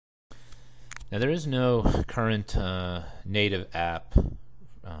Now there is no current native app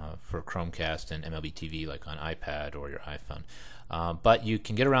for Chromecast and MLB TV like on iPad or your iPhone, but you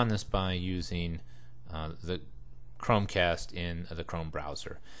can get around this by using the Chromecast in the Chrome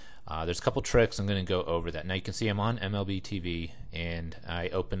browser. There's a couple tricks. I'm going to go over that. Now you can see I'm on MLB TV, and I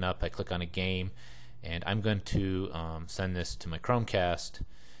click on a game, and I'm going to send this to my Chromecast,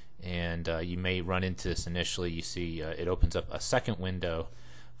 and you may run into this initially. You see it opens up a second window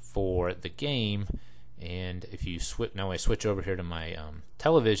for the game, and if you now I switch over here to my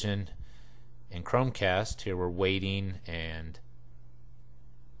television and Chromecast. Here we're waiting, and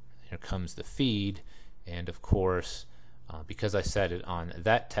here comes the feed, and of course because I set it on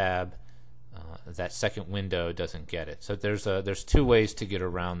that tab, that second window doesn't get it. So there's two ways to get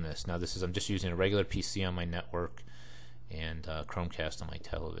around this. Now I'm just using a regular PC on my network and Chromecast on my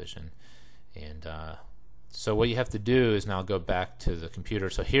television, and so what you have to do is now go back to the computer.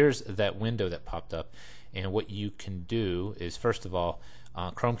 So here's that window that popped up, and what you can do is, first of all,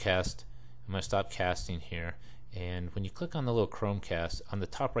 Chromecast, I'm going to stop casting here, and when you click on the little Chromecast, on the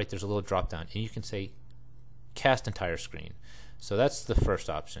top right there's a little drop down, and you can say cast entire screen. So that's the first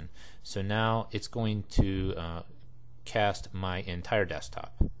option. So now it's going to cast my entire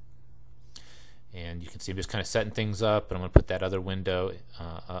desktop, and you can see I'm just kind of setting things up, and I'm going to put that other window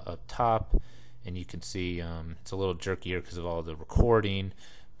up top, and you can see it's a little jerkier because of all the recording,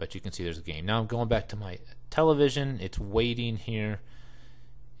 but you can see there's a game. Now I'm going back to my television. It's waiting here,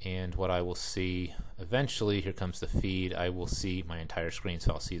 and what I will see eventually, here comes the feed, I will see my entire screen.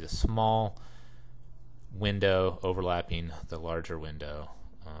 So I'll see the small window overlapping the larger window,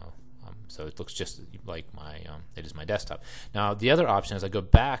 so it looks just like it is my desktop. Now the other option is I go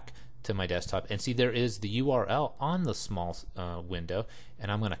back to my desktop and see there is the URL on the small window,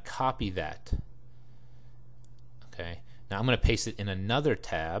 and I'm going to copy that. Okay, now I'm going to paste it in another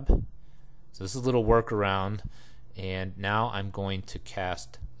tab. So this is a little workaround, and now I'm going to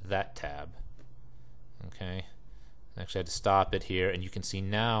cast that tab. Okay, actually I had to stop it here, and you can see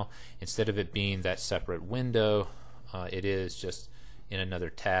now instead of it being that separate window, it is just in another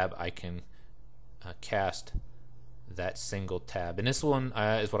tab. I can cast that single tab, and this one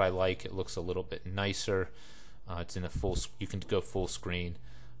is what I like. It looks a little bit nicer. It's in a full. You can go full screen.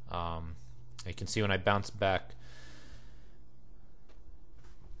 You can see when I bounce back.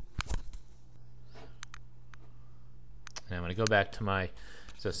 And I'm going to go back to my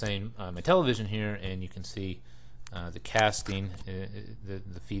my television here, and you can see the casting.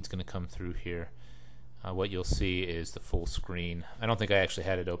 The feed's going to come through here. What you'll see is the full screen. I don't think I actually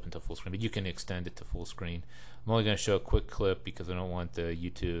had it open to full screen, but you can extend it to full screen. I'm only going to show a quick clip because I don't want the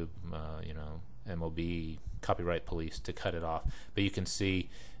YouTube, MLB copyright police to cut it off. But you can see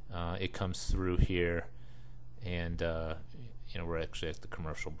it comes through here, and we're actually at the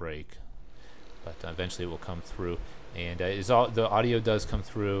commercial break, but eventually it will come through. And the audio does come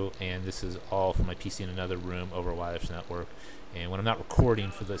through, and this is all from my PC in another room over a wireless network. And when I'm not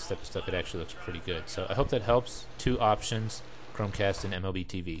recording for this type of stuff, it actually looks pretty good. So I hope that helps. Two options: Chromecast and MLB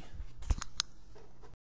TV.